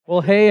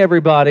Well, hey,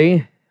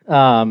 everybody.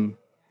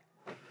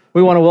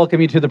 We want to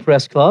welcome you to the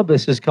Press Club.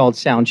 This is called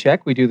Sound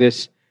Check. We do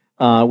this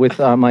with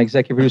my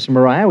executive producer,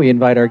 Mariah. We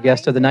invite our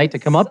guest of the night to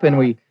come up, and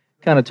we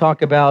kind of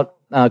talk about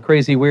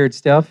crazy, weird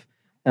stuff,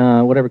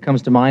 whatever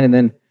comes to mind, and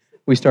then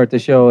we start the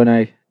show, and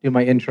I do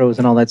my intros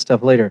and all that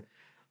stuff later.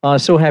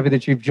 So happy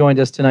that you've joined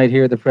us tonight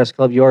here at the Press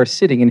Club. You are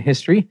sitting in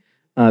history.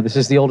 This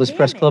is the oldest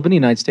press club in the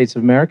United States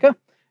of America.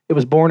 It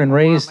was born and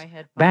raised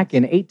back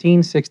in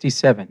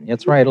 1867.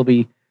 That's right. It'll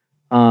be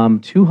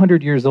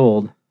 200 years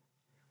old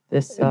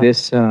this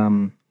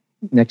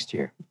next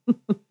year.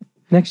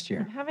 Next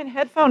year. I'm having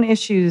headphone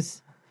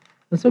issues.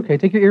 That's okay.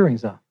 Take your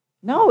earrings off.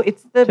 No,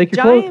 it's the take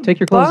your giant take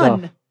your clothes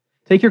bun. off.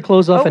 Take your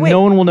clothes off, and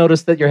no one will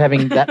notice that you're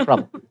having that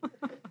problem.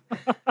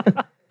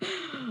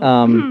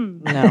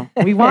 No,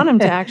 we want him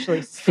to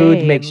actually stay.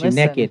 Food makes you listen.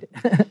 naked.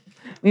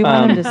 We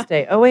want him to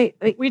stay. Oh wait.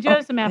 We do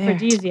have some there.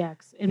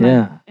 aphrodisiacs in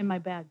my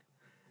bag.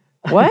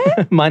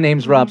 What? My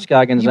name's Rob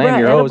Scoggins. I am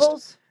your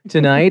host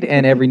tonight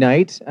and every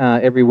night,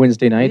 every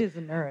Wednesday night. It is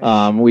a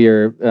nourish. We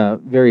are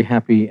very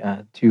happy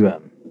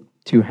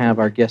to have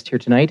our guest here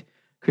tonight,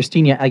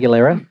 Christina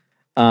Aguilera.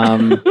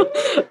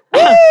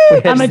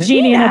 I'm a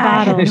genie in a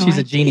bottle. She's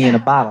a genie in a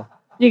bottle.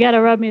 You got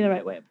to rub me the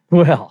right way.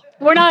 Well,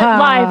 we're not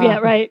live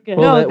yet, right? Good.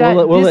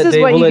 This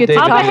is what you get to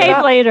talk I'll behave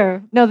about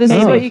later. No, this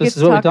is what you get to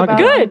talk about.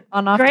 Good.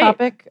 On off Great.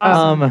 topic.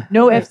 Awesome.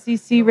 No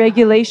FCC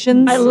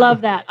regulations. I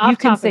love that. You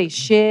can say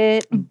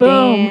shit. Boom.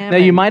 Damn, now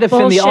you might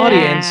offend the bullshit.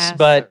 audience,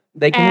 but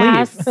they can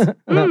Ass.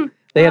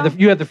 leave.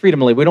 You have the freedom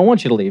to leave. We don't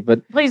want you to leave,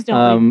 but Please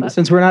don't leave.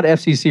 since we're not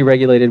FCC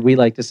regulated, we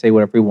like to say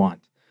whatever we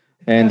want.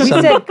 And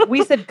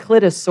we said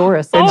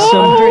clitosaurus And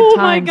 100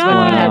 my times when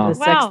we had the God.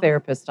 sex Wow.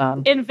 therapist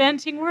on.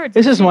 Inventing words.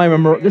 this is why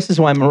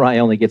Mariah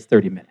only gets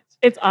 30 minutes.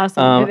 It's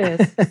awesome.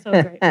 It is. So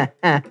great.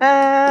 I'm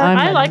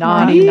I a like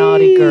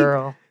naughty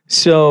girl.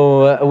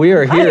 So we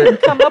are I here.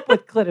 didn't come up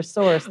with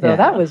clitosaurus though. Yeah.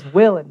 That was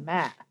Will and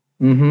Matt.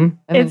 Mm-hmm. And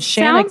then It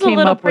Shanna sounds a came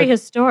little up with.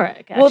 prehistoric.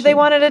 Actually. Well, they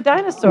wanted a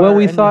dinosaur. Well,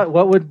 we and thought,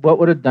 what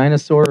would a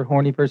dinosaur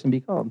horny person be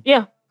called?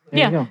 Yeah. There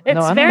you Yeah. go. It's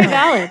No, I don't very know.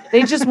 valid.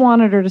 they just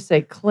wanted her to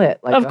say clit.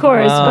 Like Of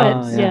course, Oh,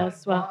 but yeah.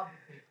 yes. Well.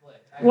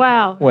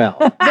 Wow. Well,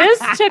 This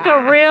took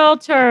a real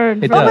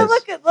turn. It from- does.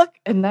 Look,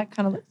 and that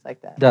kind of looks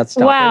like that. that's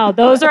stop Wow, it.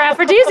 those are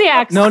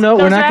aphrodisiacs. No, we're Those not are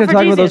going to talk about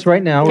those aphrodisiacs.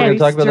 right now. We're going to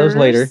talk about those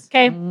later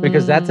Okay.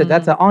 because that's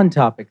an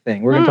on-topic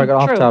thing. We're going to talk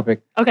about true.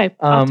 off-topic. Okay.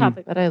 Off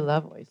topic. But I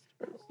love oysters.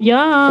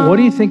 Yum. What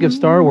do you think of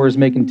Star Wars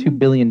making $2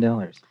 billion?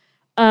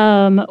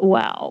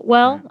 Wow.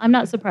 Well, I'm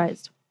not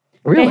surprised.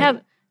 Really? They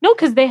have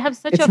because they have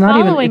such It's a not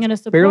following even. and a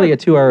It's support. barely a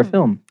 2-hour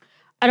film.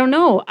 I don't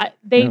know.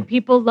 Yeah.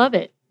 People love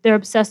it. They're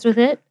obsessed with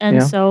it, and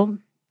Yeah. so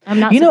I'm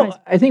not. You know, surprised.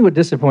 I think what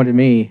disappointed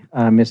me,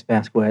 Miss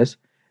Vasquez,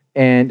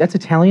 and that's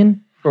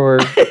Italian for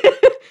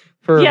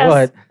yes,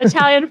 what?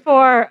 Italian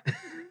for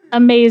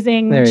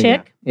amazing There you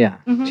chick. go. Yeah,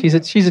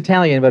 Mhm. she's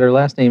Italian, but her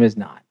last name is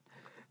not,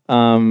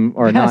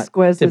 or not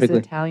Vasquez is typically.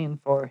 Italian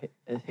for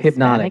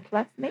Hypnotic. Hispanic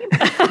last name.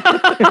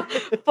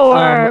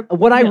 For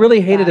What I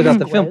really hated about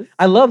the film, Vasquez.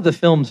 I love the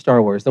film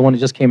Star Wars, the one that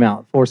just came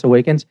out, Force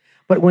Awakens.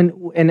 But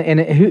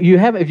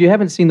if you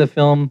haven't seen the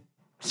film,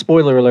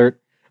 spoiler alert.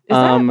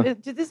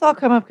 Did this all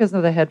come up because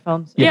of the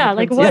headphones? yeah, The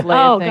like Princess what?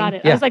 Leia Oh, thing? got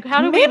it. Yeah. I was like,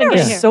 how did we Men even are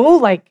get here? so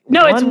like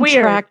No, it's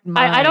weird. one-track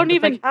I don't mind.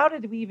 even- Like, how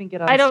did we even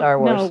get on I don't Star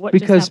Wars? know what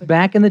Because just happened.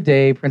 back in the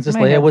day, Princess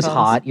My Leia was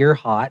headphones. hot. You're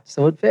hot,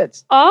 so it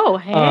fits. Oh,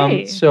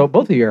 hey. So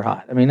both of you are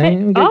hot. I mean, Hey,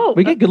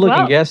 we get good-looking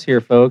well, guests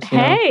here, folks. You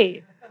know.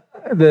 hey.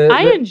 The-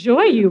 I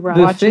enjoy you, Rob.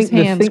 the Watch his thing-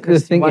 the hands, thing- the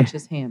Christy. thing- watch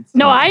his hands.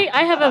 No, I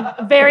have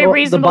a very Well,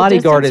 reasonable the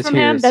bodyguard distance is from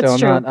here, him. That's so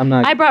true. I'm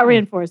not. I brought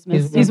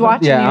reinforcements. He's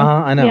watching Yeah, you.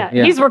 I know.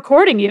 Yeah, He's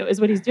recording you, is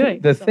what he's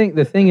doing. The so.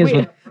 thing is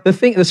Weird.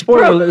 the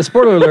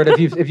spoiler alert.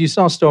 If you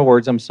saw Star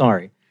Wars, I'm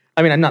sorry.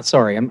 I mean, I'm not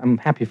sorry. I'm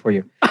happy for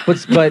you. But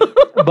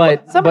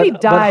Somebody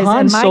dies, Han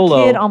and my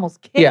Solo, kid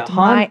almost kicked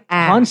my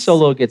ass. Han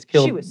Solo gets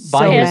killed She was by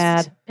so his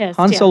mad. Pissed,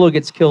 Han yeah. Solo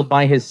gets killed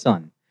by his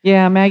son.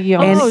 Yeah, Maggie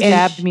almost And-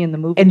 stabbed me in the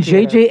movie. And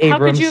theater. J.J. How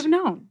could Abrams, you have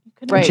known? You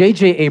couldn't Right. have-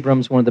 J.J.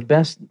 Abrams, one of the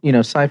best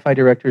sci-fi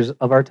directors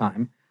of our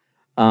time.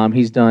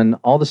 He's done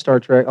all the Star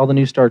Trek, all the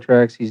new Star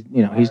Treks. He's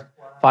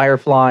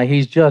Firefly.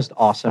 He's just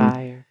awesome.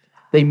 Fire.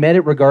 They met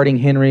it Regarding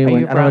Henry. Are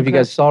When, you I don't know if you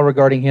guys Broncos? saw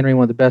Regarding Henry,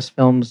 one of the best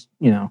films,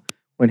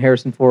 when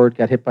Harrison Ford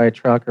got hit by a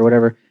truck or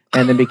whatever,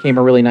 and then became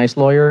a really nice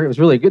lawyer. It was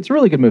really good. It's a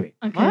really good movie.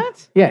 Okay.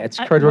 What? Yeah, it's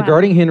Wow.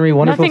 Regarding Henry,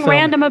 wonderful Nothing film.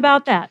 random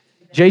about that.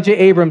 J.J.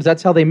 Abrams,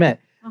 that's how they met.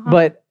 Uh-huh.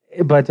 But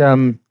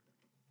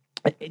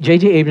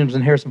J.J. Abrams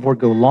and Harrison Ford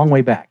go a long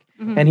way back,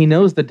 Mhm. and he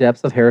knows the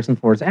depths of Harrison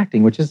Ford's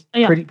acting, which is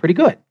Yeah. pretty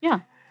good. Yeah.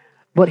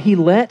 But he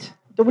let.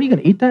 What are you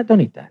going to eat that?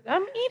 Don't eat that.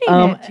 I'm eating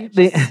Um, it. You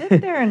the- just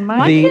sit there and mind.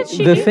 Why the can't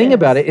she the do thing this?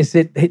 about it is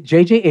that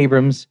J.J.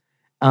 Abrams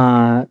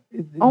Oh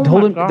told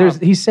my him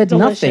God. he said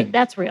Delicious. nothing.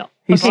 That's real.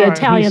 He Okay, said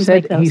Italians he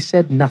make said those. he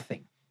said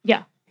nothing.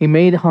 Yeah. He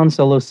made Han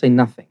Solo say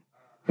nothing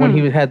when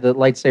he had the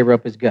lightsaber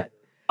up his gut.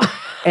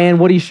 And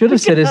what he should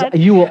have said is, God.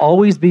 "You will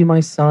always be my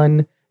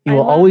son. You I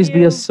will love always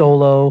be you." a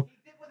Solo."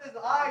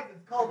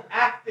 called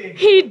acting.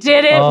 He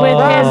did it with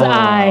his Oh,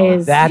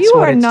 eyes. That's you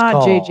what are it's not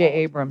called. J.J.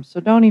 Abrams, so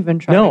don't even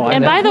try. No, to I'm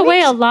and not. by the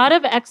way, a lot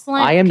of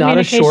excellent I am not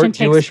a communication short takes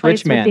Jewish place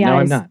rich with man. the No,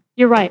 I'm eyes. not.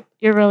 You're right.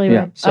 You're really Yeah.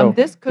 right. So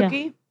this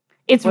cookie,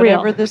 It's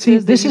whatever real. this see,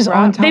 is, this that you is brought-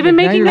 on topic. They've been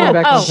Now making you're that.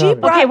 going back Oh, on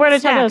topic. okay. We're gonna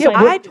talk about snacks. this Yeah,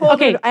 later. I told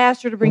Okay. her. I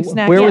asked her to bring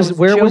snacks. Where I was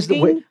the?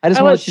 joking. I just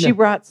I want was- to let She you know.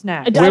 brought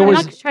snacks. I'm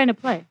was- not trying to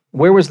play.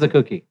 Where was the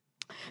cookie?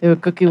 The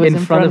cookie was In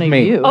front of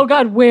me. you. Oh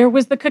God, where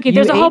was the cookie? You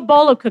There's a whole ate-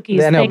 bowl of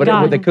cookies. I know, Thank but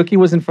God. the cookie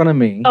was in front of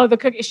me. Oh, the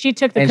cookie. She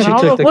took the And cookie. she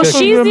took the Well, cookie.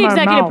 she's in the my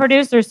executive mouth.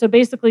 producer, so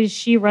basically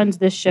she runs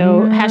this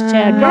show. Nah.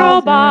 Hashtag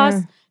girl boss.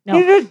 No.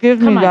 He just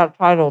gives Come me on. that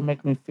title,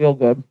 make me feel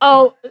good.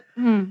 Oh,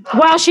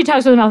 wow. She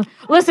talks with her mouth.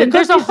 Listen, The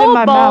there's a cookie's in whole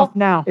my bowl. mouth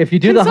now. If you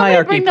do Can the somebody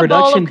hierarchy, bring the bowl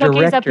of production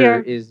cookies up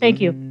director here? is.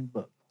 Thank you.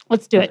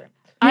 Let's do it.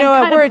 You know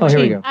I'm what? We're a kind Oh, here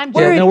we team. go. I'm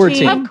Yeah, no, we're a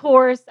team. Of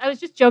course. I was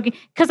just joking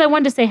because I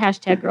wanted to say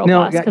hashtag girl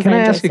Now, boss. 'Cause can I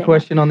enjoy ask a saying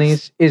question on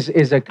these? Is a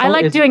that. I color,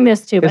 like doing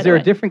this too. Is there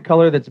a different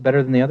color that's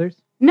better than the others?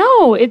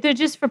 No, they're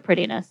just for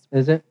prettiness.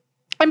 Is it?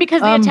 And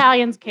because the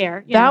Italians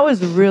care. You That know.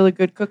 was a really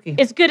good cookie.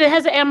 It's good. It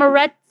has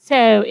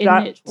amaretto in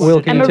That- it. Will,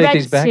 can you take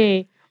these back?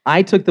 Amaretti.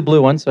 I took the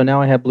blue one, so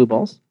now I have blue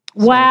balls.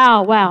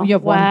 Wow, wow. You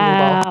have one blue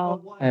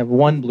wow. I have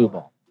one blue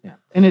ball. Yeah.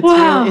 And it's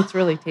Wow. it's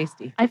really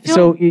tasty. I feel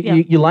So yeah.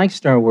 you like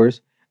Star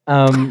Wars?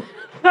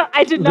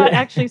 I did not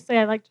actually say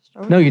I liked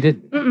Star Wars. No, you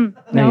didn't. Mm-mm,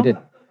 No, you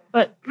didn't.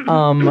 But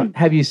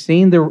Have you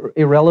seen the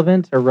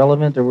Irrelevant or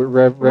Relevant or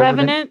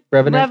Revenant.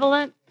 Revenant?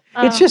 Revelant.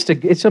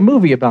 It's a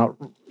movie about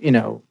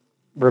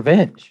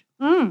revenge.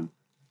 Mm,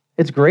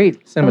 It's great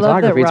I love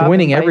that cinematography. It's Rob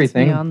winning invites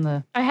everything. me on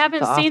the I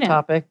haven't seen it.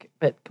 topic,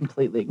 but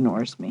completely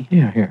ignores me.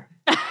 Yeah, here.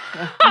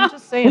 I'm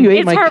just saying. Well, you ate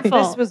It's my hurtful.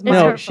 This was It's my-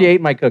 No, hurtful. she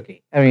ate my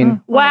cookie. I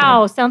mean,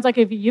 Wow, sounds like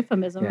a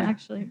euphemism, Yeah.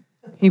 actually.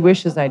 He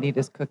wishes I'd eat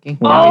his cookie.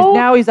 Oh.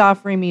 Now he's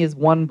offering me his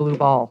one blue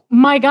ball.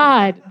 My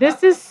God,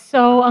 this is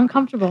so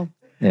uncomfortable.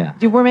 yeah.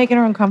 Dude, we're making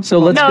her So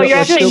uncomfortable. let's No, go, you're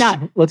let's actually go, not.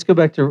 Let's go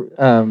back to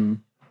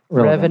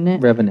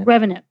Revenant. Revenant.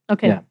 Revenant.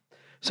 Okay. Yeah.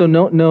 So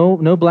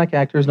no black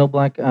actors, no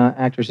black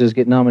actresses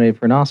get nominated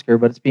for an Oscar,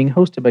 but it's being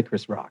hosted by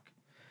Chris Rock.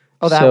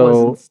 Oh, that so,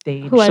 wasn't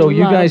staged. Who I So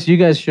you love.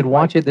 guys should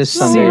watch it this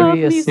Sunday.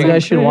 Serious. You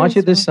guys should watch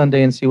it this Chris.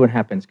 Sunday and see what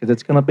happens because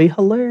it's gonna be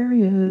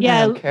hilarious.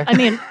 Yeah, don't care. I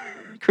mean,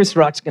 Chris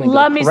Rock's gonna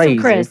love go me crazy.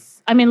 some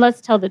Chris. I mean,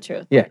 let's tell the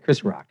truth. Yeah,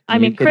 Chris Rock. I Are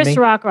you mean, kidding Chris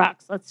me? Rock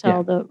rocks. Let's tell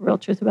Yeah. the real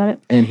truth about it.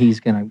 And he's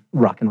gonna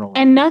rock and roll.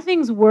 And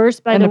nothing's worse,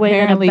 by And the way, than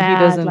a apparently bad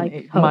he doesn't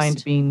like host.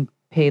 mind being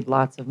paid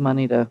lots of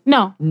money to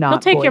No, not he'll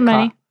take your boycott.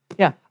 money.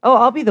 Yeah. Oh,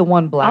 I'll be the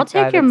one black I'll take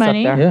guy your that's up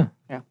money. there.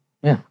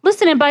 Yeah,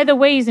 Listen, and by the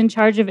way, he's in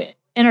charge of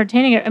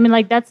entertaining it. I mean,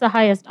 like that's the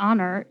highest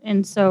honor,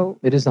 and so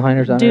it is the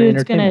Heiner's Honor Dude's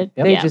Entertainment.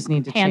 gonna- They Yeah, just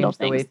need to handle change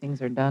the way things.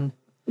 things are done.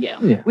 yeah.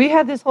 Yeah. We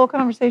had this whole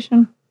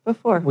conversation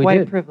before. We White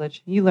did.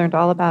 privilege. You learned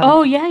all about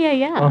Oh yeah.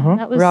 Uh-huh.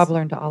 That was it. Rob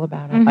learned all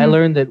about it. Mhm. I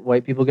learned that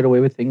white people get away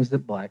with things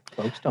that black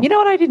folks don't. You know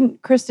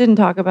what Chris didn't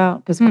talk about?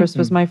 Because Chris Hmm.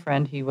 was my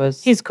friend.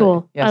 He's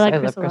cool. Yes, I like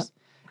love Chris a lot.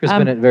 Chris um,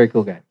 Bennett, very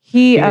cool guy.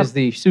 He, He is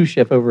the sous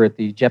chef over at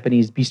the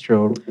Japanese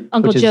bistro.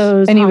 Uncle which is-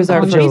 Joe's, and he was our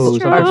Hong Uncle Kong Joe's,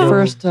 Bistro. Uncle our Joe's.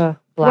 first black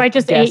Where I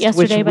just ate guest,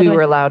 yesterday, which by we the way.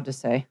 were allowed to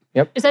say.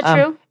 Is that Um,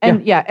 true?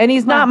 And and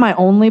he's not my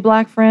only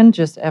black friend,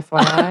 just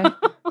FYI.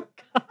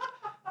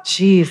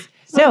 Jeez.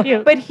 So No,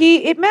 cute. but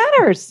it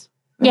matters.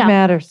 It Yeah.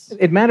 matters.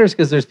 It matters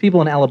because there's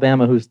people in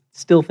Alabama who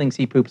still thinks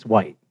he poops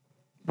white.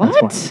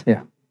 That's What? why. Yeah.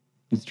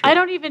 It's true. I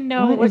don't even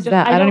know What is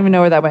that? I don't even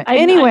know where that went. I-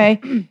 anyway,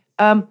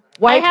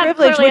 white have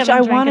privilege, clearly which I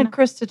haven't drank wanted enough.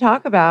 Chris to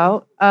talk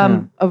about. Yeah.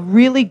 A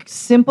really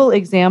simple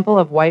example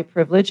of white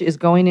privilege is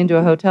going into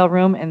a hotel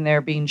room and there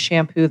being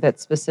shampoo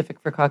that's specific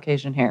for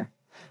Caucasian hair.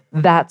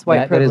 That's white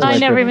That is privilege. I white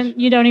never privilege. even.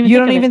 You don't even. You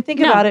think don't of even it. think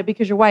No. about it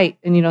because you're white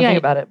and you don't Yeah, think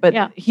about it. But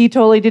yeah. he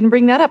totally didn't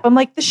bring that up. I'm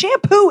like, the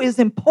shampoo is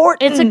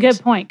important. It's a good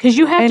point because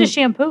you have to And-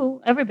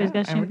 shampoo. Everybody's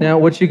got shampoo. Now,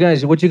 what you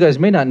guys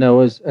may not know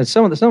is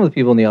some of the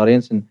people in the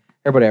audience and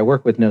everybody I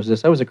work with knows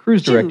this. I was a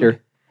cruise director.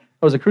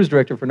 I was a cruise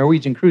director for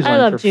Norwegian Cruise Line I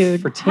love for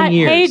Jude. 10 Hi-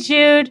 years. Hey,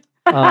 Jude.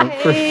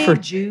 For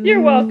Jude.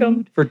 You're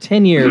welcome. for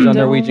 10 years on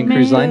Norwegian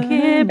Cruise Line. Make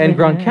it And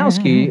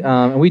Gronkowski,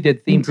 and we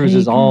did theme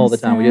cruises all the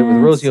time. We did it with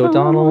Rosie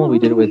O'Donnell. We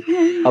did it with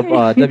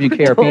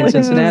WKRP in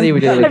Cincinnati. We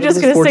did it with I'm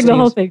just going to sports sing the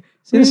whole teams. thing.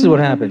 See, this is what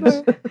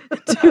happens.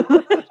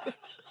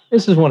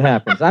 This is what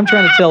happens. I'm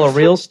trying to tell a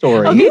real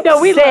story. You know,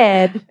 we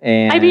said.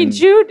 And I mean,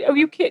 Jude. Oh,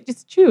 you can't.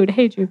 It's Jude.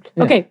 Hey, Jude.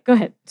 Yeah. Okay, go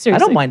ahead. I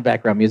Seriously. don't mind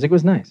background music. It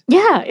was nice.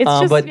 Yeah, it's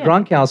just. But yeah.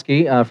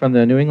 Gronkowski from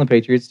the New England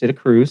Patriots did a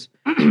cruise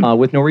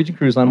with Norwegian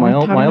Cruise Line, my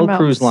old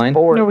cruise line.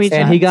 Norwegian.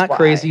 And he got That's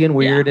crazy why. and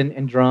weird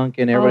and drunk,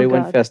 and everybody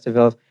went God.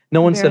 festivals.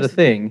 No one said a Embarrassing.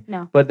 thing.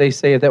 No. But they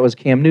say if that was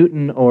Cam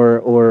Newton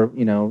or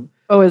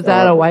Oh, is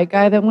that a white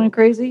guy that went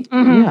crazy?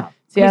 Mhm. yeah.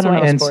 See, I He's don't know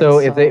white. And sports, so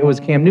if it was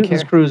I Cam don't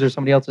Newton's care. cruise or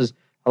somebody else's,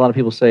 a lot of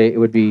people say it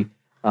would be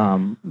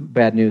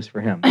bad news for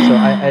him. So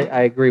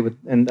I agree with.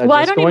 And Well,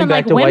 I just don't going even back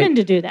like to women white,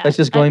 to do that. that's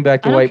just going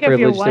back to I don't white care if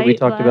you're privilege that we white,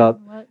 talked black, about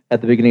what.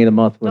 at the beginning of the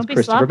month with Don't be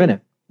Christopher sloppy.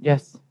 Bennett.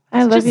 Yes. It's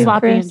I love just you,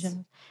 sloppy in Chris.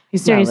 general.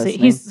 He's not Seriously,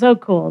 listening. he's so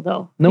cool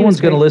though. No He one's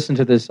was going to great. listen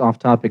to this off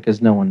topic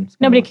because no one's.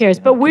 gonna Nobody listen. cares,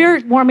 but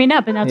we're warming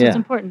up, and that's Yeah. what's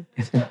important.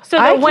 So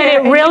I that when care, it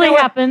and you really know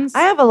what? happens,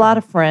 I have a lot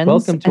of friends.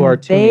 Welcome to and our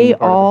tuning they part of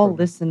the all program.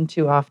 listen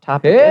to Off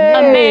Topic. Hey,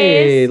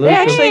 Amazed. Luke, They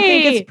actually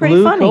think it's pretty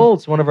Luke funny.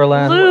 Holtz, one of our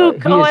last. Luke.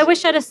 he Oh, is- I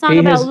wish I had a song he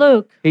about has-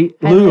 Luke. He,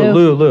 Hi,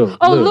 Lou.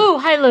 Oh, Lou.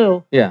 Hi,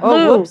 Lou. Yeah. Oh,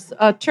 Lou. whoops.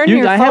 Turn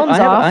your I phones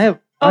off. have.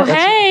 Oh,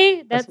 that's-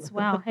 hey, That's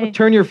wow. Hey.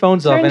 Turn your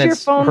phones off, Turn and your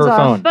it's phones her off.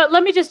 phone. But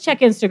let me just check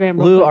Instagram.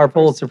 Real Lou, quick our first.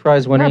 Pulitzer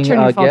Prize winning Not turn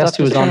your phones guest off,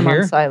 who was just turn on them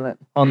here silent.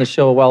 on the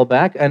show a while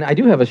back, and I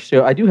do have a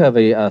show. I do have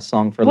a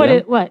song for Lou.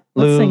 What? Let's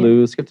Lou, sing it.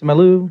 Lou, skip to my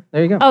Lou.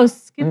 There you go. Oh,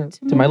 skip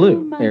to my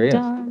Lou. my There he is.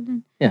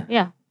 darling. Yeah.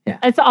 Yeah. Yeah.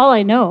 That's all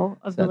I know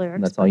of the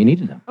lyrics. That's all you need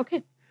to know.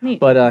 Okay. Neat.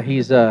 But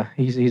he's a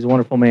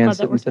wonderful man Glad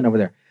that worked sitting over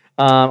there.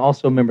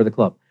 Also a member of the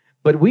club.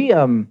 But we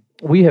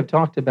have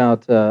talked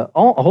about a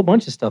whole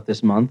bunch of stuff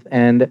this month,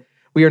 and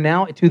we are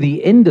now to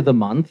the end of the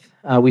month.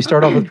 We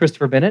start off with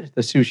Christopher Bennett,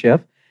 the sous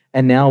chef,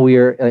 and now we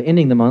are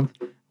ending the month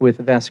with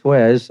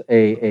Vasquez,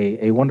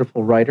 a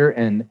wonderful writer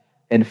and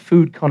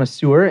food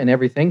connoisseur and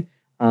everything,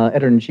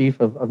 editor-in-chief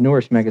of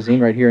Nourish magazine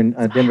right here in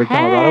Denver,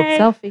 Colorado. Hey.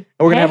 Selfie. And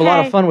we're gonna have a lot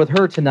of Hey. fun with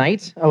her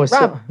tonight. Oh,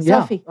 Rob,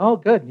 yeah. selfie. Oh,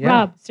 good. Yeah.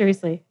 Rob,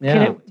 seriously.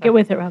 Yeah. Get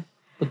with it, Rob.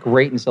 Look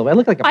great in selfie. I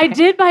look like a I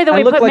did, by the way,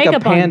 I look put like a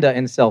makeup on. panda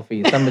in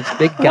selfies. I'm this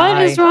big guy.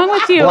 What is wrong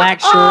with you? Black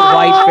shirt, oh,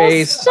 white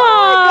face.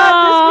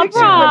 Stop, This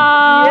picture,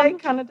 Rob. yeah, it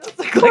kind of does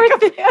look like a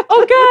panda.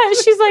 Oh,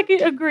 God. She's like,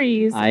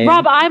 agrees. I am-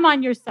 Rob, I'm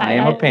on your side. I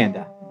am a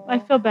panda. I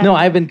feel bad. No,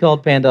 I've been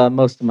called panda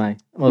most of my.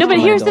 No, but of my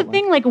here's the adult life.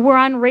 thing. Like, we're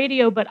on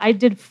radio, but I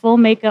did full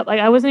makeup. Like,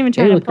 I wasn't even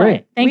trying you to look play.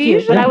 great. Thank We you.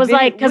 usually But I was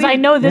like, because I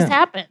know this Yeah.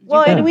 happened.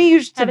 Well, Yeah. and we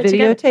used to Have it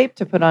together. videotape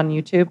to put on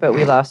YouTube, but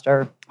we lost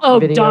our Oh,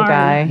 video darn.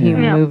 guy. He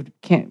Yeah. moved.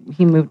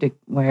 He moved to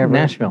wherever.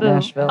 Nashville. Boo.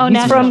 Nashville. Oh, He's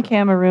Nashville. from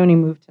Cameroon. He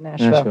moved to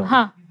Nashville. Nashville.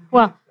 Huh.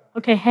 Well,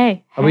 okay.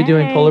 Hey. Are we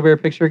doing Hey. polar bear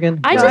picture again?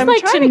 I No, just I'm like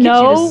trying to to get you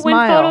to know when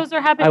smile. photos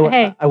are happening.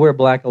 Hey, I wear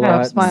black a Rob,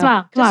 lot. smile.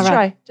 Smile. Come Just on, Rob.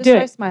 try. Just Do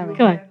try it. smiling.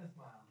 come on.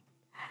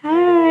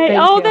 Hi. Thank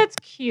Oh, you. that's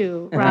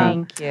cute, Rob.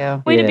 Thank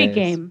you. Way to be Yes.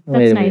 game. Way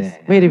That's to be nice.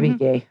 that. Way to be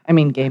gay. I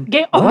mean, game.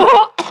 Gay.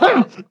 Oh.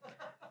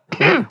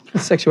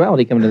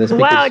 Sexuality coming to this.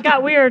 Wow, because- it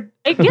got weird.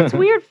 It gets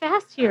weird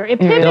fast here.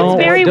 It Yeah. pivots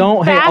very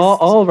don't. fast. Hey,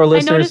 all of our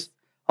listeners, noticed-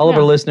 all of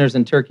our yeah. listeners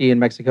in Turkey and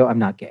Mexico. I'm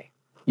not gay.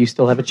 You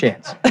still have a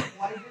chance.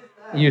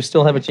 You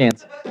still have a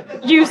chance.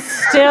 You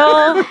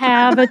still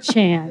have a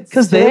chance.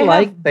 Because Do they have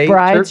like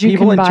brides you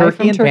people can in buy Turkey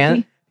from and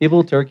Turkey?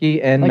 people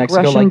Turkey and Like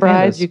Mexico Russian like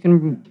brides, pandas. you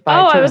can buy.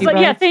 Oh, I was turkey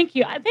like, yeah, brides. thank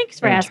you. Thanks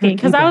for Yeah. asking.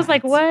 Because I was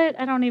like, brides.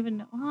 what? I don't even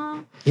know. Huh?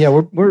 Yeah,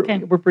 we're Okay.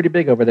 we're pretty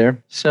big over there.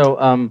 So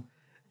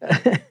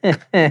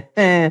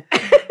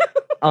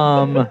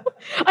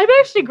I'm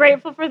actually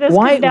grateful for this. 'cause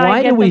why now I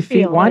why get do we the feed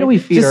feel, why do right? we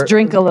feed Just our,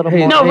 drink a little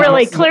more. No, Yeah.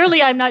 really.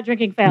 Clearly, I'm not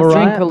drinking fast.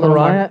 Mariah, Drink a little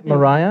more.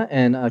 Mariah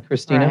and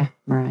Christina,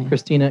 Mariah.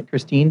 Christina,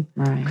 Christine,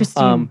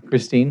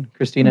 Christine.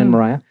 Christina and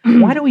Mariah.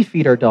 Why do we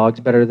feed our dogs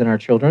better than our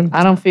children?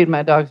 I don't feed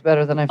my dogs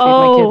better than I feed my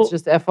Oh. kids.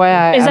 Just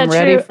FYI, Is I'm that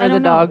ready true? for I the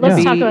don't know. dog Let's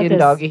to talk be about in this.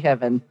 doggy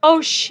heaven.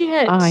 Oh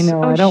shit! I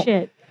know, Oh I don't-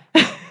 shit!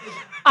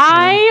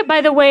 I,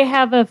 by the way,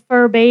 have a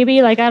fur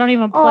baby. Like I don't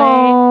even play.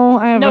 Oh,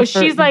 I have No, a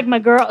fur- she's like my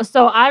girl,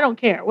 so I don't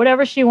care.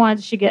 Whatever she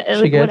wants, she gets.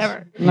 She gets.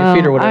 Whatever. You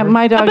feed her whatever.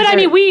 my dogs. But I are-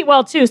 mean, we eat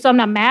well too, so I'm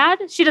not mad.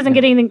 She doesn't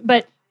get anything.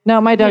 But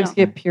no, my dogs know.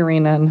 get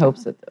Purina in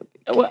hopes that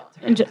they'll well,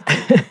 and just,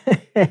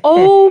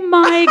 oh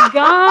my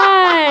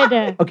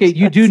god! Okay,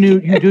 you do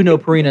know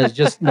Purina is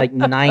just like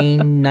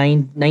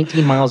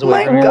 19 miles away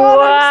My from here. God, I'm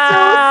Wow.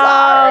 so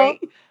sorry.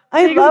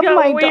 I Things love got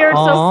my weird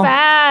dogs. so Aw.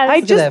 fast. I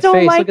Look at just that don't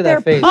face, like look at their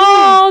that face. poos.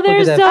 oh, Look they're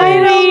at that so face.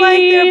 I don't like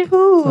their neat.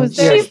 poos.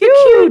 They're She's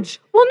huge.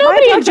 Well, My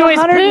nobody dog's enjoys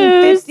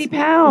 150 poos.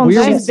 pounds.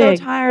 We're- I'm She's so big.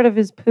 tired of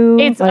his poo.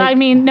 It's. Like, I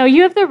mean, no,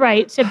 you have the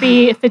right to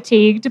be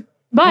fatigued, I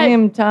but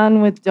am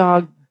done with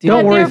dog.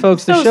 Don't But worry, they're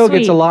folks. The so show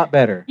gets a sweet. lot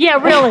better. yeah,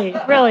 really,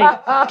 really.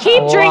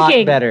 Keep A lot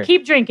drinking. better.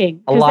 Keep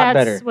drinking. A 'cause lot that's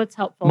better. what's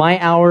helpful. My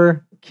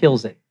hour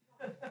kills it.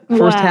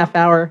 First Wow. half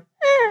hour,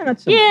 not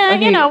so much. Yeah,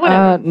 Okay, you know,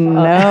 whatever.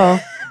 No,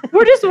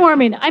 We're just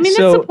warming. I mean,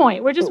 So, that's the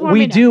point. We're just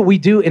warming. We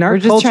do in our we're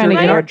just culture. trying to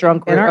in get our, our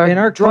drunk, in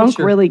our drunk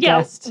culture, really Yeah,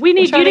 guest. we We're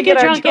need trying you to get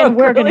our drunk, and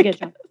we're going to really get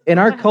drunk. in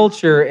our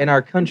culture, in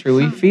our country,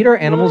 we feed our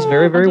animals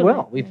very, very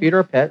well. We feed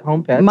our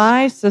home pets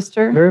My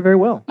sister. very, very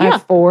well. I Yeah.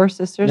 have 4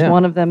 sisters. Yeah.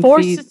 One of them 4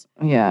 feeds. sis-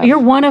 Yeah, You're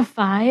one of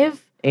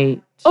 5.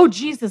 8. Oh,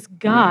 Jesus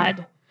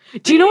God.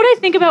 Do you know what I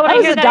think about when I I,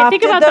 was hear that? I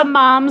think adopted, about the though.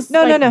 moms.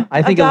 No, like, no.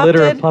 I think a litter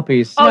of Adopted.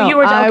 puppies. Oh, you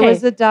were I okay.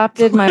 was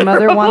adopted. My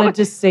mother wanted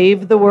to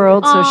save the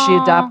world, so she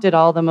Aw. adopted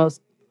all the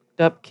most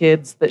up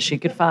kids that she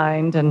could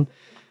find, and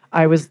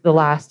I was the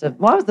last of.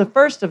 Well, I was the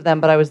first of them,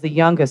 but I was the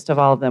youngest of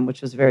all of them,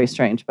 which was very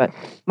strange. But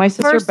my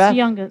sister First Beth,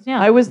 youngest. Yeah.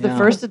 I was the Yeah.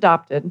 first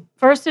adopted,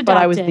 First but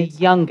adopted. I was the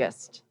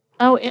youngest.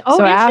 Oh,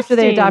 So after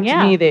they interesting, adopted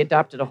yeah. me, they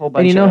adopted a whole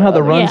bunch. And you know of how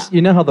the other- runs, Yeah.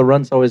 you know how the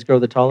runs always grow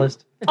the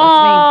tallest.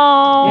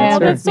 Oh, Yeah,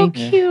 that's so that's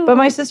me. cute. But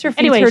my sister feeds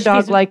Anyway, her she dog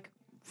feeds her- like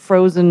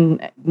frozen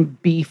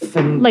beef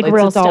and Like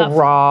real it's all stuff.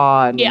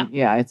 raw. And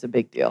Yeah. it's a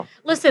big deal.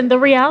 Listen, the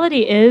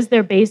reality is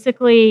they're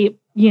basically,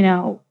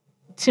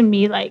 to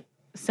me, like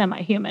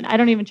semi-human. I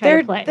don't even try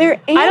to play. They're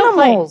I don't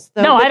play. animals.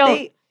 Though, No, but I don't.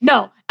 they-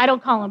 No, I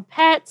don't call them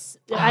pets.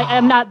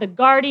 I'm not the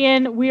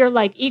guardian. We are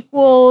like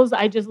equals.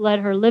 I just let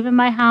her live in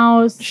my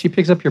house. She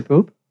picks up your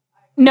poop.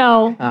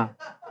 No.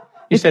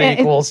 You said It-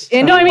 equals.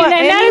 it- No, I mean, and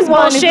that is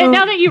anyone bullshit. who-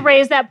 Now that you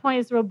raise that point,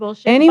 it's real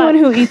bullshit. Anyone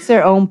but- who eats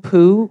their own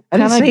poo I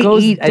didn't kind say of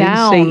goes eat. I didn't say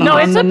down eat. No,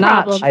 on it's the a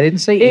notch. problem. I didn't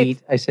say It-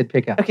 eat. I said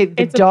pick up. Okay,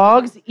 the It's a-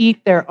 dogs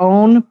eat their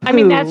own poo. I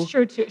mean, that's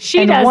true too. She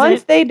and doesn't.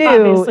 once they do,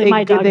 Obviously,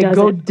 my dog they go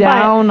doesn't, but-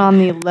 down on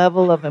the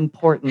level of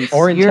importance.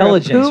 Or You're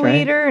intelligence, a poo right?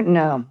 eater?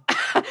 No.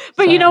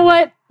 But you know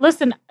what?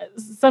 Listen,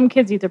 some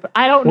kids eat their.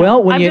 I don't know.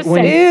 Well, when I'm you just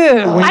when saying.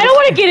 Ew. I don't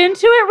want to get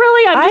into it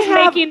really.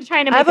 I'm just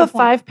trying to make I have a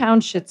point.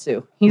 5-pound Shih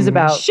Tzu. He's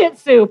about Shih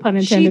Tzu, pun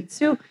Shih intended.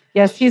 Tzu.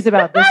 Yes, he's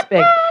about this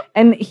big,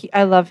 and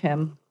I love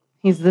him.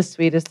 He's the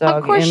sweetest dog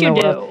Of course in you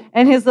the do. world.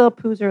 And his little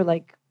poos are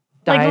like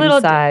dime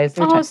little size.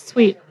 They're Oh, tiny.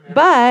 sweet.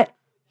 But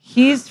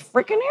he's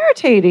freaking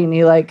irritating.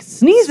 He like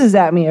sneezes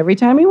at me every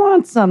time he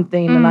wants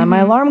something, and then my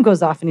alarm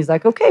goes off, and he's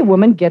like, "Okay,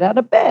 woman, get out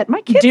of bed."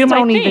 My kids Do my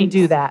don't even things.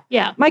 do that.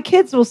 Yeah. My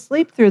kids will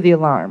sleep through the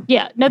alarm.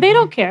 Yeah. No, they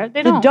don't care.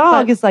 They The don't.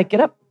 dog but is like, "Get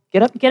up,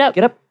 get up, Get up.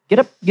 get up, get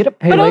up, get up."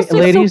 Hey, But also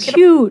ladies, so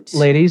cute.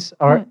 ladies,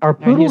 are He's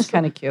poodles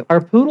kind of cute. are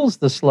poodles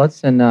the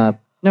sluts and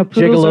No,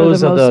 poodles are gigolos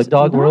of the most-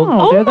 dog world? No,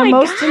 Oh they're the my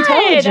most God.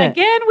 intelligent.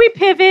 Again, we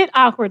pivot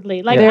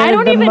awkwardly. Like, They're I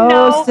don't the even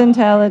most know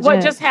intelligent.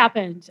 what just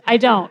happened. I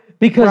don't.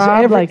 because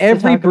Rob every likes to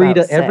every talk breed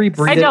about of every sex.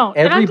 breed I of, don't.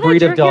 And every I'm glad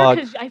breed you're of dog.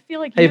 here 'cause I feel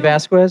like Hey you.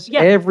 Vasquez, Yeah.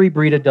 every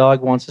breed of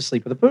dog wants to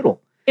sleep with a poodle.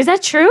 Is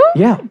that true?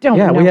 Yeah, don't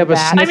yeah. We know have a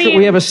that. I snicker. mean,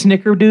 we have a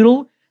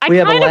snickerdoodle. I We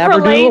have a kind of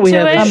labradoodle. relate We to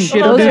have a it.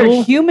 shitterdoodle. Those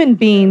are human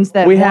beings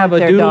that We want have a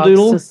their dogs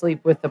doodle-doodle. to sleep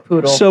with the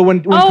poodle. So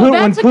when Oh,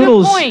 that's a good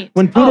poodles point.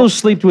 when poodles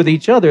sleep with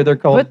each other, they're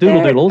called But they're-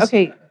 doodle doodles.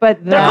 Okay, but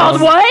They're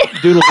called what?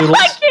 Doodle doodles.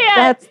 I can't.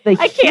 That's the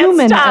I can't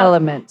human stop.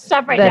 element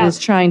Stop right that now. is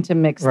trying to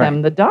mix Right.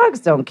 them. The dogs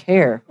don't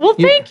care. Well,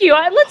 thank you.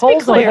 Let's be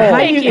Hold the clear. ball. How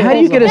do Thank you, how do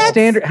you get a That's-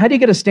 standard? How do you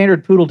get a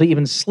standard poodle to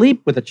even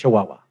sleep with a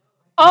Chihuahua?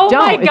 Oh Don't.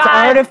 my It's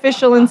God.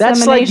 artificial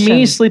insemination. That's like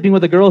me sleeping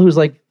with a girl who's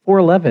like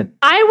 4'11".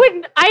 I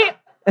wouldn't.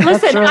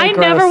 Listen, really I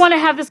never gross. want to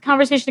have this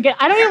conversation again.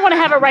 I don't even want to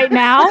have it right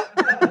now.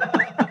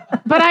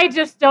 But I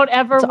just don't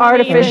ever. It's wanna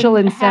artificial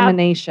even have-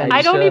 insemination.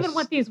 I don't even Just-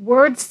 want these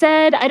words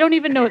said. I don't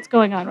even know what's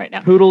going on right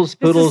now. Poodles,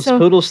 This is poodles, so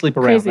poodles sleep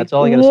around. Crazy. That's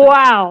all I gotta say.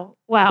 Wow.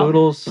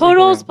 Poodles sleep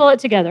Poodles around. pull it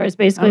together is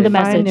basically I'm the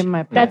message. finding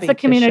my That's puppy the to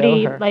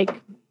community. show her. Like,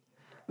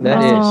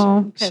 That is. Oh,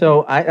 okay.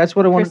 So that's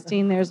what I want.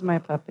 Christine, there's my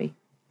puppy.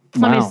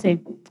 let me Wow. see.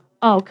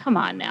 Oh, come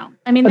on now.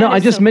 I mean, No, that I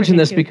is just so mentioned freaking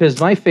this cute. because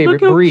my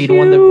favorite Look how breed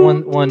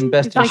won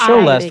best He's in like show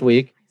hiding. last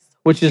week,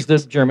 which is the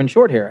German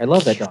Shorthair. I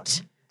love that dog.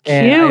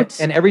 Cute.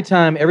 And every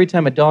time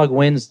a dog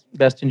wins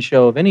best in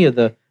show of any of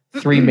the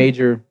three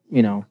major,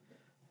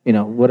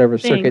 whatever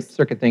Things.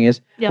 circuit thing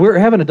is, Yep. we're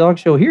having a dog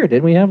show here.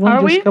 Didn't we have one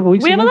Are just we? a couple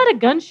weeks We ago? have a lot of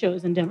gun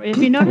shows in Denver. Have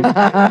you noticed?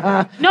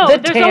 No, The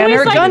there's Tanner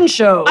always like Gun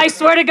Show. I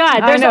swear to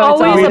God, I there's know, it's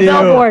always always- a We do.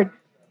 billboard.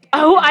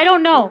 Oh, I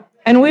don't know.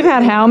 And we've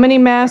had how many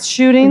mass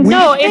shootings?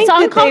 No, You'd it's think that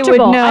they would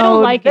uncomfortable. I don't know.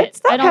 like Let's it.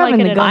 stop I don't like having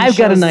it the at all. gun I've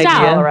got an shows in idea.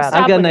 Colorado.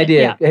 Stop I've got an with it,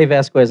 idea. yeah. Hey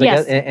Vasquez,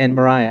 Yes. and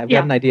Mariah, I've got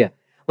Yeah. an idea.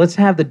 Let's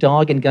have the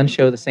dog and gun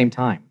show at the same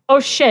time, Oh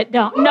shit!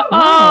 No.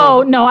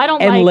 Oh no, I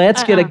don't and like.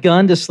 let's get a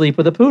gun to sleep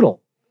with a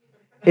poodle.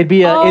 It'd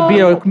be a Oh,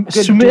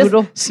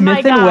 doodle. Smith My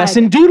and God.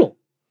 Wesson doodle.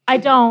 I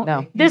don't.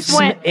 No. This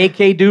went.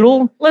 AK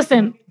doodle.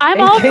 Listen,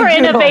 I'm all AK for Doodle.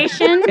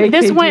 innovation. AK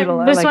This went. Doodle.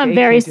 I This like went AK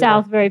very Doodle.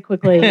 south very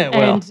quickly. Well,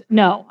 and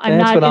no, I'm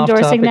that's not what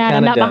endorsing off-topic that. I'm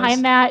kinda not does.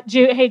 behind that.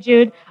 Jude, hey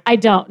Jude, I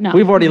don't know.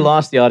 We've already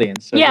lost the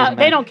audience. So it Yeah, doesn't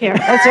they matter. don't care.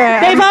 That's right.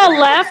 They've all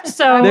left,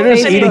 so They're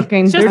just I mean,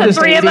 eating- it's just they're the just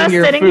three of eating us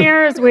your sitting food.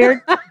 here is weird,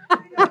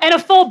 and a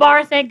full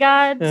bar, thank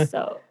God.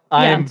 So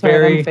I yeah, am Sorry,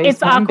 very. I'm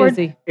It's I'm awkward.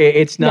 busy.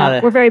 It's not yeah,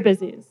 a. we're very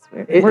busy.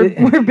 It's weird.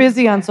 We're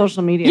busy on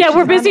social media. Yeah, She's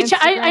we're on busy.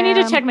 I need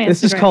to Instagram. check my Instagram.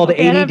 This is called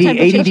Okay, I don't have time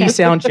to ADD chit-chat.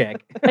 sound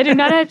check. I do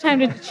not have time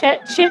to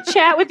chit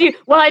chat with you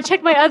while I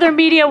check my other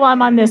media while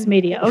I'm on this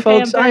media. Okay,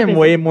 Folks, I'm I very am busy.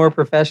 way more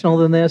professional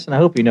than this, and I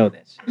hope you know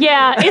this.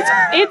 Yeah,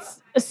 it's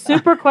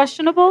super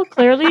questionable,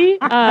 clearly,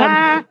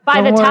 by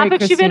Don't the worry,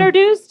 topics you've Christine.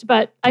 introduced.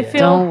 But I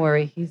feel Don't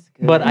worry, he's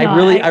good. But No,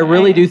 I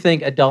really do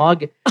think a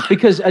dog,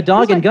 because a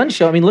dog and gun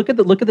show. I mean, look at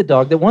the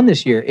dog that won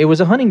this year. It was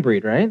a hunting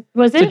breed, right?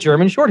 was It's a it?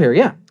 German Shorthair,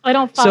 yeah. I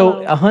don't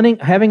So follow.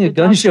 having a the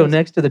gun dog show shows.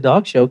 next to the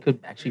dog show could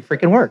actually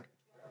freaking work.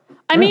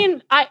 I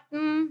mean, We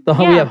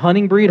yeah. have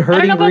hunting breed, I don't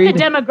herding know about breed. the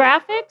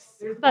demographics,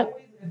 but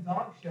A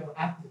dog show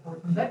after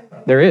Sportsman's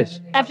Expo. There is.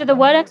 after the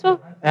what expo?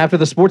 After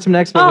the Sportsman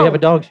Expo, we Oh. have a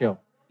dog show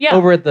Yeah.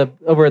 over at the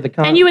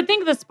And you would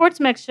think the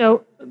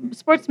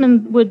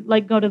sportsmen would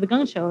like go to the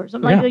gun show or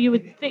something like Yeah. that. You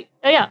would think,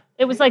 yeah,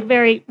 it was like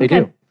very. They okay.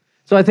 do.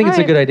 So I think it's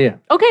a Alright. good idea.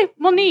 Okay,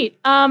 well, neat.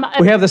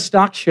 We have the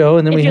stock show,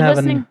 and then If we you're have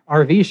listening- an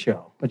RV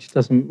show, which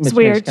doesn't It's makes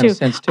weird kind too. of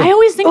sense too. I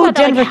always think Oh, about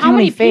that. Denver Like, how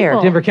many County Fair.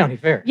 people? Denver County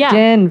Fair. Yeah.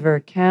 Denver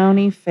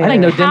County Fair. I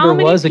didn't know Like, how Denver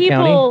many was a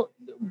county. people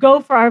go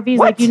for RVs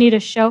like What? you need a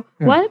show?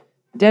 What?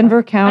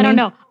 Denver County. I don't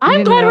know. You I'm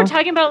didn't glad know? we're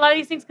talking about a lot of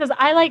these things because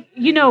I like,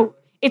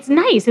 it's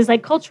nice. It's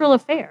like cultural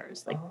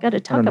affairs. Like, got to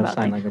talk know about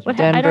sign things. language. What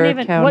I don't Denver even.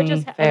 What County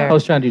just? Fair. I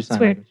was trying to do sign It's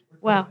weird. language.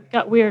 Wow,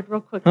 got weird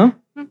real quick. Huh?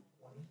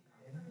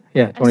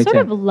 Yeah, I sort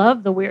 2010. of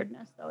love the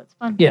weirdness, though. It's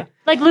fun. Yeah.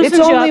 Like It's loosens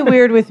you only up.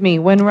 weird with me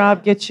when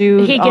Rob gets you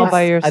He all gets-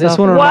 by yourself. I just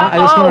want to.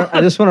 Wow.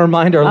 I just want to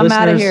remind our I'm listeners.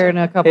 out of here in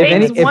a couple If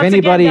any- Things if once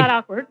anybody- again got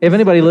awkward. If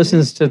anybody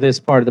listens to this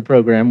part of the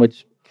program,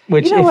 which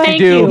You know if what? you Thank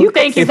do, you. You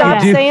Thank can you for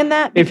stop that. saying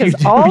that If you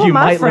because do, all of you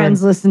my might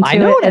friends learn. listen to I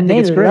know, it and I think they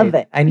it's great. love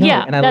it. I know,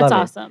 Yeah, and I that's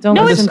love awesome. Don't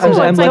No, listen it's to cool.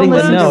 it. I'm It's like letting them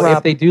listen to know Rob.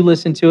 if they do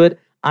listen to it,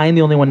 I'm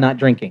the only one not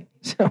drinking.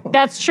 So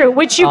That's true,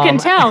 which you can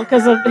tell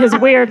because of his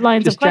weird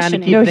lines of Just trying to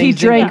questioning. keep No, he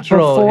things in drank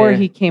control before here.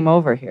 he came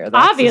over here.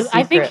 That's the Obvious.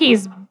 I think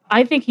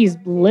secret. he's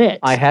lit.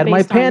 I had my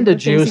based on panda the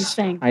things he's juice.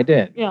 saying. I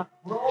did. Yeah.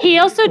 He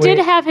also did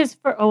Wait. have his.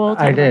 Oh, we'll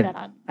talk I about did. that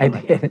on. I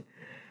did.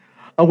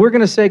 We're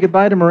going to say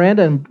goodbye to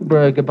Miranda and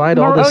goodbye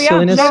to all the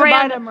silliness.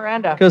 Miranda.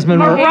 Miranda. Because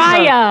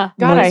Mariah.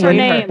 God, I What's her hate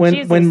name? her.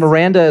 Jesus. when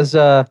Miranda is,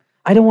 I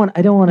don't want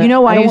to. You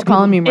know why he's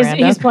calling me Is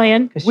Miranda? he's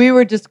playing? We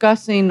were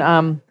discussing,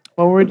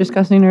 what were we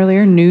discussing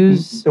earlier?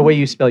 News. The way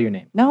you spell your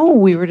name. No,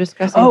 we were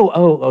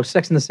discussing.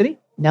 Sex in the City?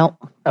 No.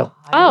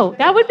 Oh,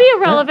 that would be a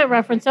relevant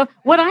reference. So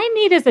what I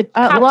need is a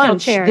cocktail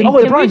lunch. chair. The- Can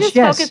at we brunch, just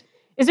yes. focus?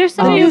 Is there The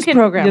something news you can?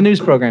 program. The news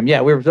program.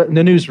 Yeah, we were in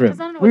the newsroom. 'Cause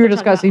I don't know what We were they're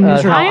talking discussing about.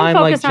 newsroom. I am I'm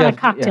like focused on a Jeff-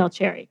 cocktail yeah.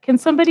 cherry. Can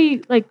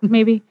somebody like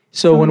maybe?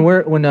 So when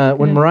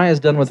Mariah's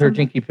done with her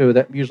jinky poo,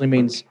 that usually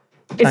means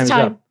It's time's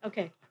time. up.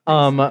 Okay.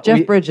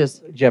 Jeff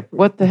Bridges. Jeff.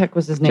 What the heck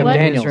was his name? Jeff in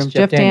the Daniels. newsroom?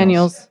 Jeff Jeff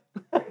Daniels.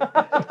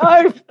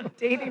 I'm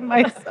dating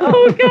myself.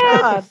 Oh,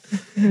 God.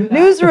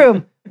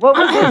 Newsroom. What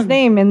was his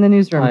name in the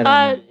newsroom? I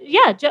don't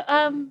Yeah.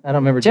 I don't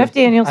remember. Jeff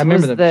Daniels I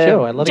remember was the the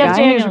show. I love Jeff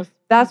it. Daniels.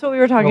 That's what we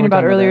were talking we're about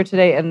talking about earlier that.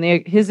 today,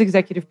 and his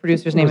executive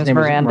producer's name His is name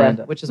is Miranda,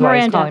 Miranda. which is why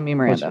he's Miranda. calling me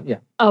Miranda. Yeah.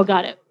 Oh,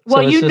 got it. So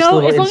Well, it's you this know,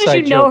 little as long as you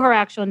inside know joke. her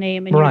actual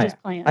name and Mariah. you're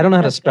just playing. I don't know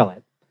how to That's spell good.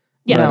 it.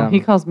 Yeah. But, No, he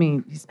calls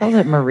me. He spells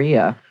it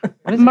Maria. What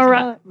does he Mara-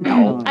 spell it?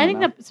 No, I think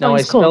that No, I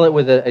spelling's spell cool. it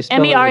with a. I spell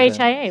it with a-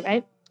 M-E-R-H-I-A,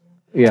 right?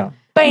 Yeah.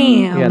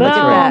 Bam. Yeah, that's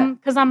right.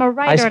 Because I'm a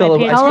writer. I spell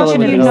and I it- pay I How spell long it have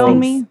with you an known O.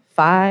 me?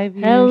 5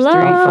 years,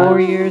 Hello, 4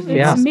 years. You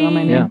it's don't spell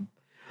my me. name.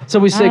 So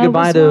we say I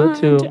goodbye was to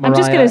wondering- Mariah. I'm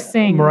just gonna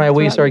sing Mariah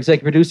Weiss, throughout our it.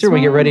 executive producer. We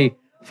get ready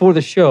for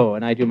the show,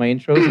 and I do my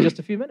intros in just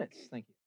a few minutes. Thank you.